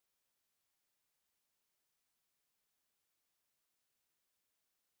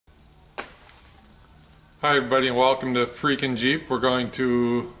Hi everybody and welcome to Freakin' Jeep. We're going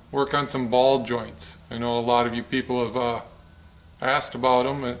to work on some ball joints. I know a lot of you people have asked about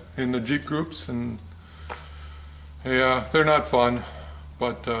them in the Jeep groups, and they're not fun,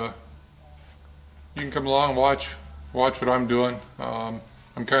 but you can come along and watch what I'm doing. I'm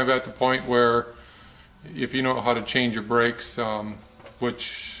kind of at the point where if you know how to change your brakes,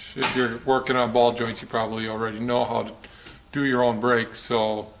 which if you're working on ball joints you probably already know how to do your own brakes,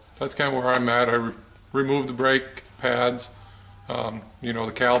 so that's kind of where I'm at. I remove the brake pads,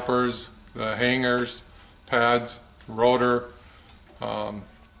 the calipers, the hangers, pads, rotor. And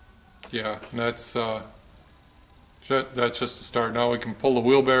that's just a start. Now we can pull the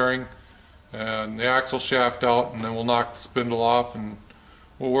wheel bearing and the axle shaft out, and then we'll knock the spindle off and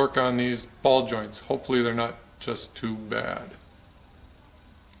we'll work on these ball joints. Hopefully they're not just too bad.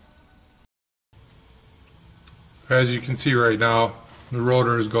 As you can see right now, the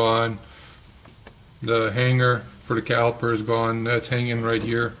rotor is gone. The hanger for the caliper is gone. That's hanging right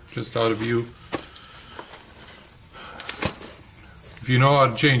here, just out of view. If you know how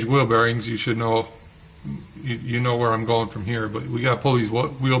to change wheel bearings, you should know, you know where I'm going from here. But we got to pull these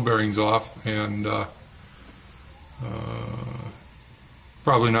wheel bearings off, and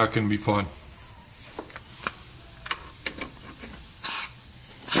probably not going to be fun.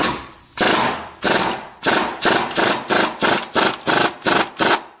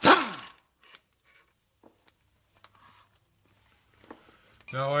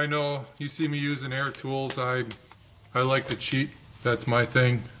 Now I know you see me using air tools. I like to cheat. That's my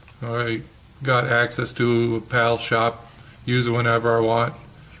thing. I got access to a paddle shop. Use it whenever I want.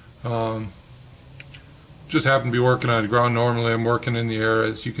 Just happen to be working on the ground. Normally I'm working in the air,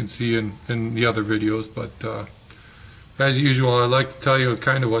 as you can see in the other videos. But as usual, I like to tell you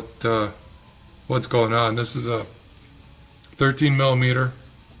kind of what's going on. This is a 13mm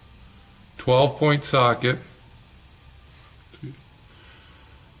 12-point socket.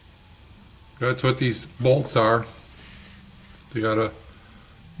 That's what these bolts are. They got a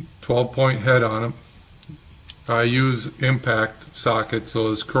 12-point head on them. I use impact sockets, so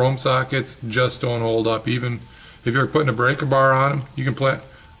those chrome sockets just don't hold up. Even if you're putting a breaker bar on them, you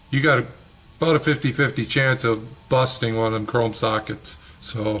got about a 50-50 chance of busting one of them chrome sockets.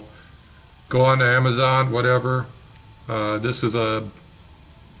 So go on to Amazon, whatever. This is I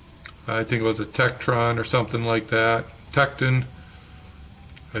think it was a Tektron or something like that. Tekton.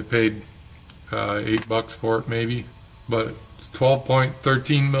 I paid $8 for it maybe, but it's 12-point,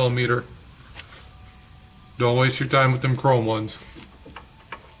 13mm. Don't waste your time with them chrome ones.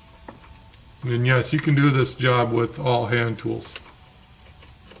 And yes, you can do this job with all hand tools.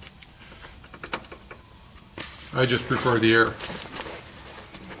 I just prefer the air.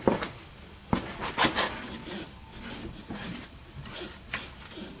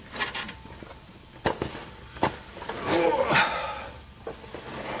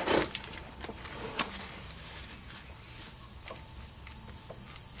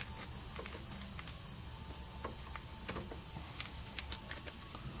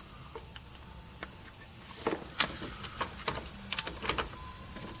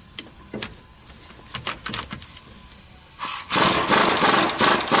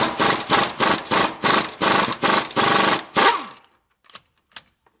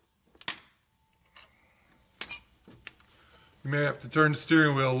 You may have to turn the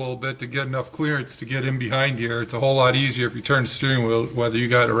steering wheel a little bit to get enough clearance to get in behind here. It's a whole lot easier if you turn the steering wheel, whether you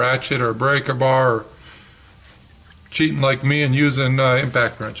got a ratchet or a breaker bar, or cheating like me and using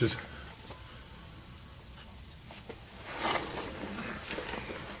impact wrenches.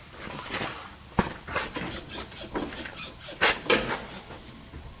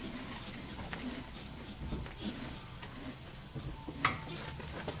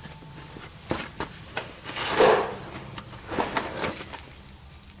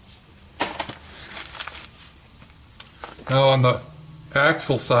 Now on the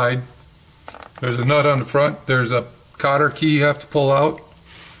axle side, there's a nut on the front. There's a cotter key you have to pull out.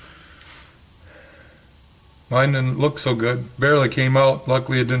 Mine didn't look so good. Barely came out.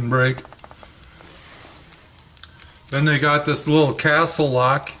 Luckily it didn't break. Then they got this little castle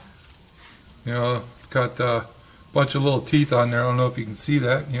lock. You know, it's got a bunch of little teeth on there. I don't know if you can see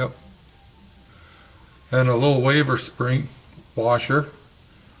that. Yep. And a little waver spring washer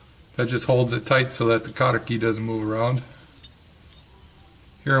that just holds it tight so that the cotter key doesn't move around.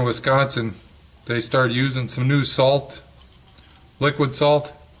 Here in Wisconsin, they started using some new salt, liquid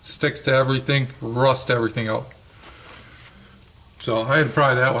salt, sticks to everything, rust everything out. So I had to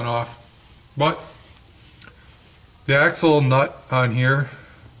pry that one off. But the axle nut on here,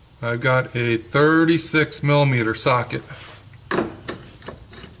 I've got a 36mm socket.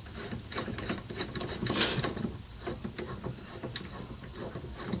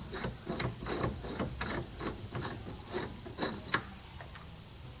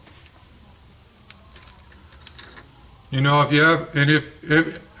 You know, if you have, and if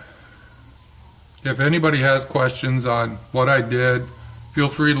anybody has questions on what I did, feel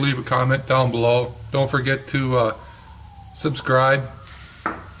free to leave a comment down below. Don't forget to subscribe,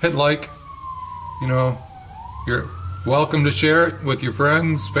 hit like. You know, you're welcome to share it with your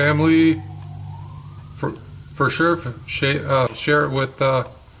friends, family. For sure, share it with our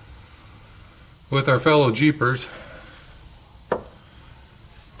fellow Jeepers.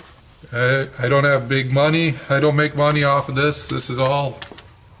 I don't have big money. I don't make money off of this. This is all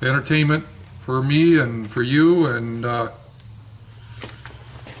entertainment for me and for you, and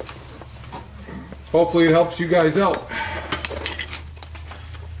hopefully it helps you guys out.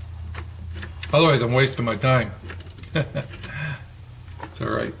 Otherwise I'm wasting my time. It's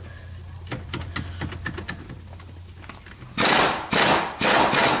alright.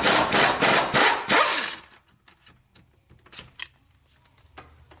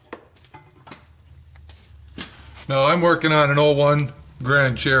 Now I'm working on an 01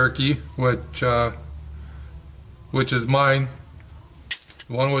 Grand Cherokee, which is mine.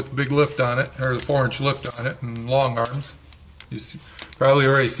 The one with the big lift on it, or the 4-inch lift on it, and long arms. You've probably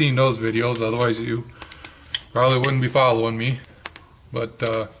already seen those videos, otherwise you probably wouldn't be following me. But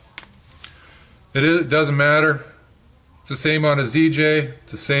it doesn't matter. It's the same on a ZJ,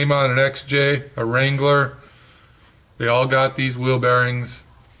 it's the same on an XJ, a Wrangler. They all got these wheel bearings.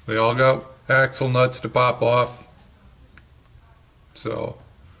 They all got axle nuts to pop off. So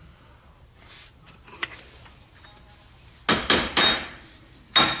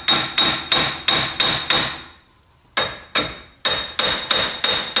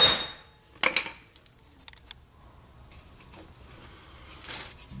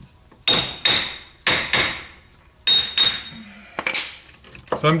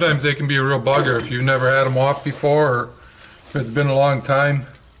sometimes they can be a real bugger if you've never had them off before, or if it's been a long time.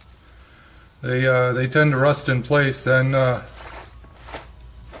 They tend to rust in place. Then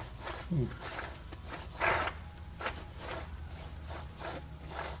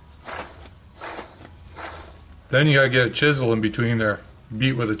then you gotta get a chisel in between there.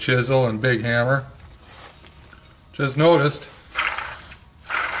 Beat with a chisel and big hammer. Just noticed.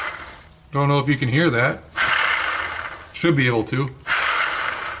 Don't know if you can hear that. Should be able to.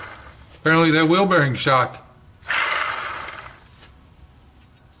 Apparently that wheel bearing shocked.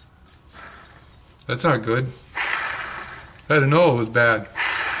 That's not good. I had to know it was bad.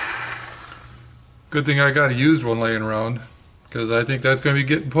 Good thing I got a used one laying around, because I think that's going to be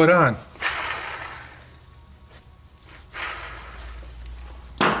getting put on.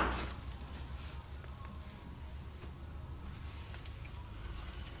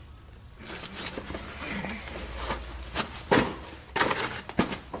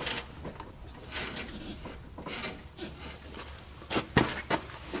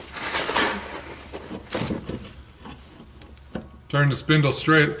 Turn the spindle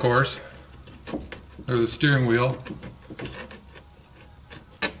straight, of course, or the steering wheel.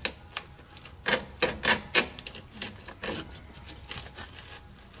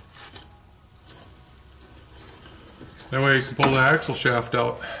 That way you can pull the axle shaft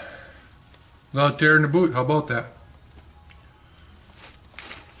out without tearing the boot. How about that?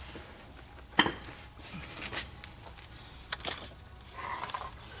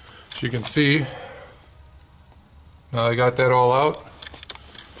 As you can see, now I got that all out.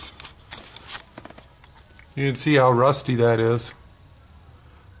 You can see how rusty that is.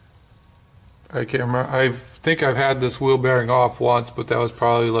 I can't remember. I think I've had this wheel bearing off once, but that was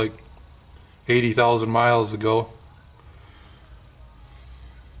probably like 80,000 miles ago.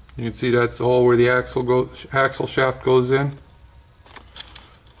 You can see that's the hole where the axle shaft goes in.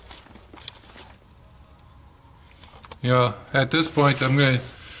 Yeah, at this point I'm going to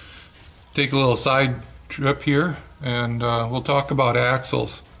take a little side trip here, and we'll talk about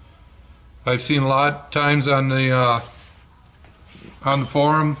axles. I've seen a lot of times on the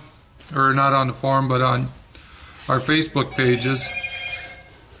forum, or not on the forum, but on our Facebook pages,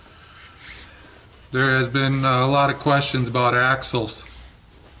 there has been a lot of questions about axles.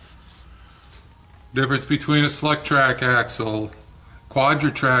 Difference between a select track axle,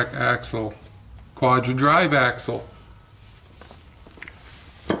 quadra track axle, quadra drive axle.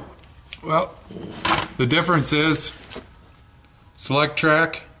 Well, the difference is select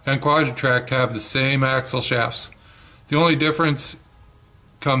track and quadra track have the same axle shafts. The only difference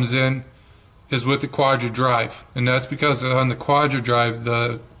comes in is with the quadra drive, and that's because on the quadra drive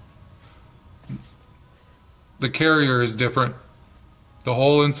the carrier is different. The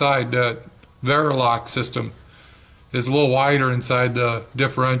hole inside the Verilog system is a little wider inside the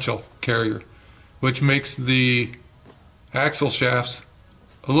differential carrier, which makes the axle shafts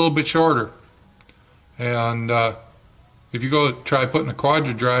a little bit shorter, and if you go try putting a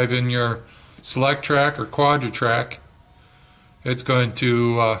quadra drive in your select track or quadra track, it's going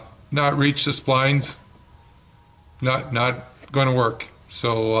to not reach the splines, not going to work.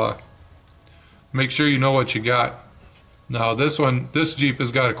 So make sure you know what you got. Now this Jeep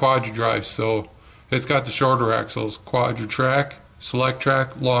has got a quadra drive, so it's got the shorter axles, quadra track, select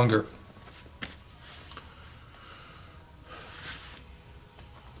track, longer.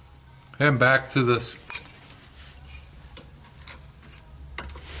 And back to this.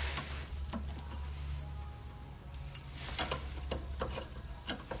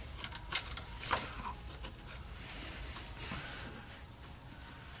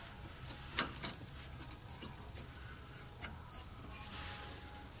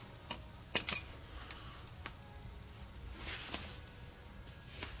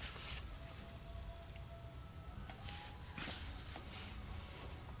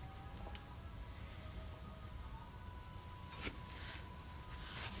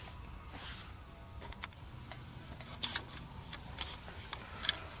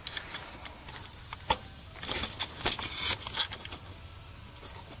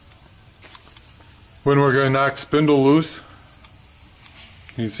 When we're going to knock spindle loose,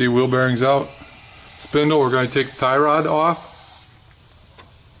 you can see wheel bearings out. Spindle, we're going to take the tie rod off.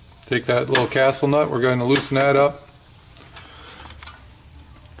 Take that little castle nut, we're going to loosen that up.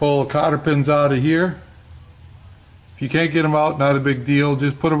 Pull the cotter pins out of here. If you can't get them out, not a big deal.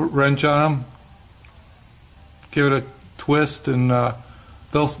 Just put a wrench on them. Give it a twist and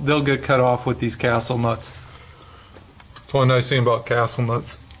they'll get cut off with these castle nuts. That's one nice thing about castle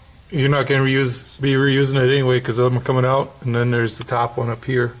nuts. You're not going to be reusing it anyway because of them coming out. And then there's the top one up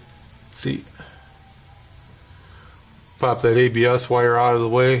here. Let's see. Pop that ABS wire out of the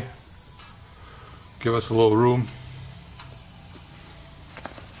way. Give us a little room.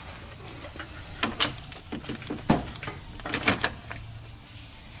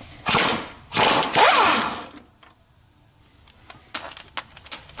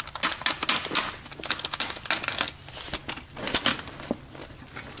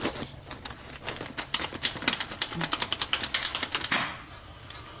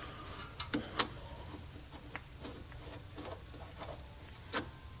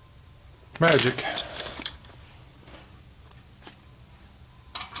 Magic.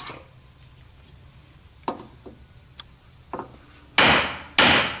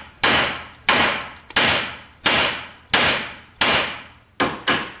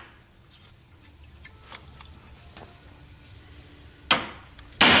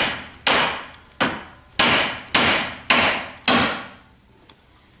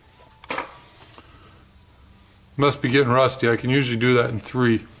 Must be getting rusty. I can usually do that in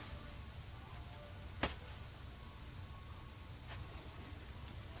 3.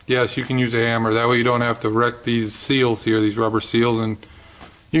 Yes, you can use a hammer. That way you don't have to wreck these seals here, these rubber seals, and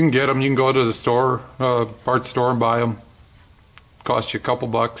you can get them. You can go to the store, parts store, and buy them. Cost you a couple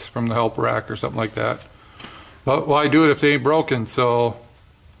bucks from the help rack or something like that. But why do it if they ain't broken? So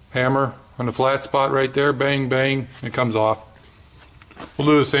hammer on the flat spot right there, bang, bang, it comes off. We'll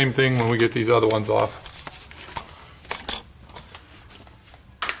do the same thing when we get these other ones off.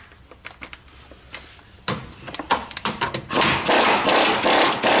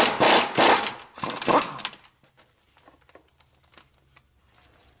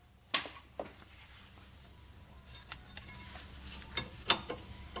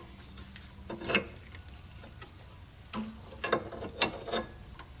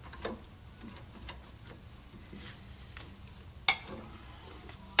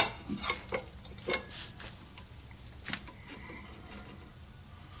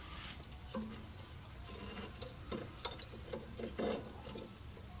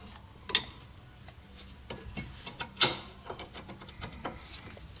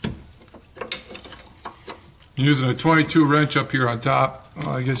 Using a 22 wrench up here on top.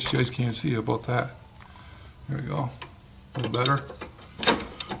 Oh, I guess you guys can't see about that. There we go. A little better.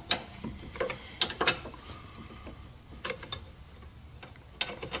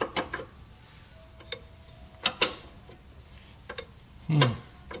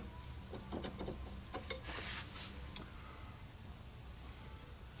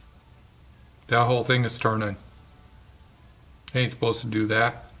 That whole thing is turning. Ain't supposed to do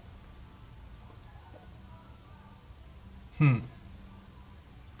that.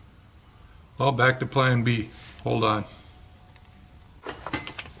 Well, back to plan B. Hold on.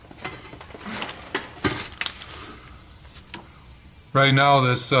 Right now,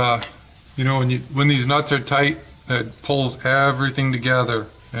 this, you know, when these nuts are tight, it pulls everything together.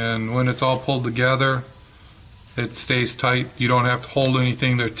 And when it's all pulled together, it stays tight. You don't have to hold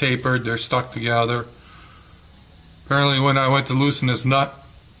anything. They're tapered. They're stuck together. Apparently when I went to loosen this nut,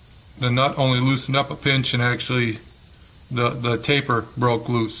 the nut only loosened up a pinch and actually the taper broke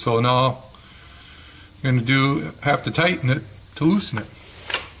loose. So now I'm going to have to tighten it to loosen it.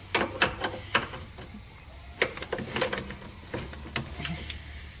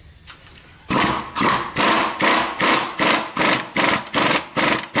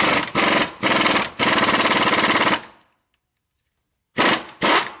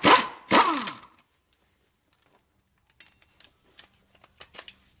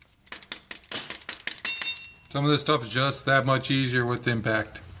 Some of this stuff is just that much easier with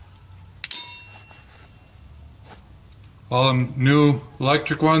impact. All them new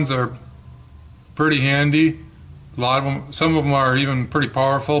electric ones are pretty handy. A lot of them, some of them are even pretty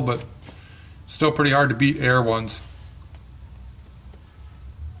powerful, but still pretty hard to beat air ones.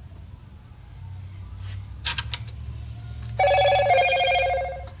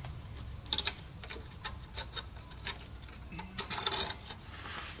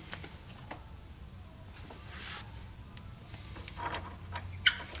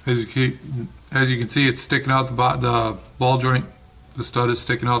 As you can see, it's sticking out the ball joint. The stud is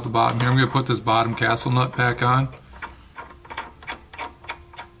sticking out the bottom here. I'm going to put this bottom castle nut back on,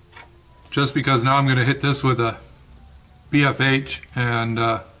 just because now I'm going to hit this with a BFH and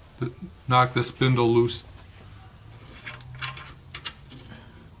knock this spindle loose.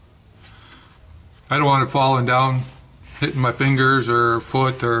 I don't want it falling down, hitting my fingers or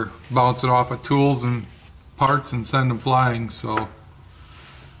foot, or bouncing off of tools and parts and send them flying. So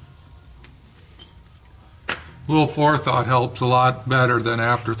a little forethought helps a lot better than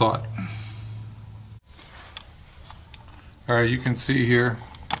afterthought. Alright, you can see here,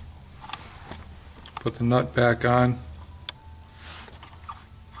 put the nut back on.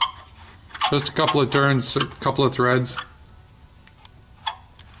 Just a couple of turns, a couple of threads.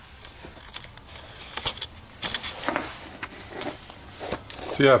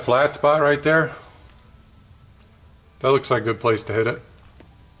 See that flat spot right there? That looks like a good place to hit it.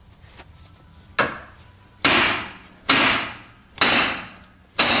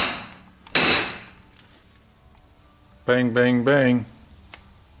 Bang, bang, bang.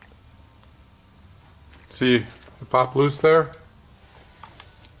 See it pop loose there?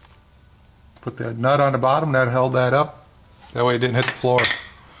 Put that nut on the bottom, that held that up. That way it didn't hit the floor.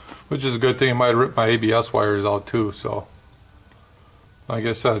 Which is a good thing. It might have ripped my ABS wires out too, so like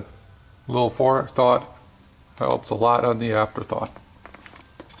I said, a little forethought helps a lot on the afterthought.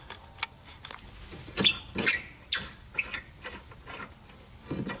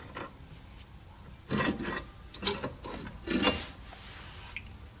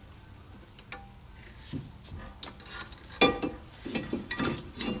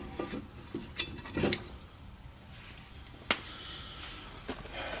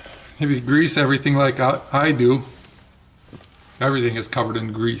 If you grease everything like I do, everything is covered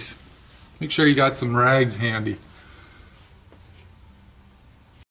in grease. Make sure you got some rags handy.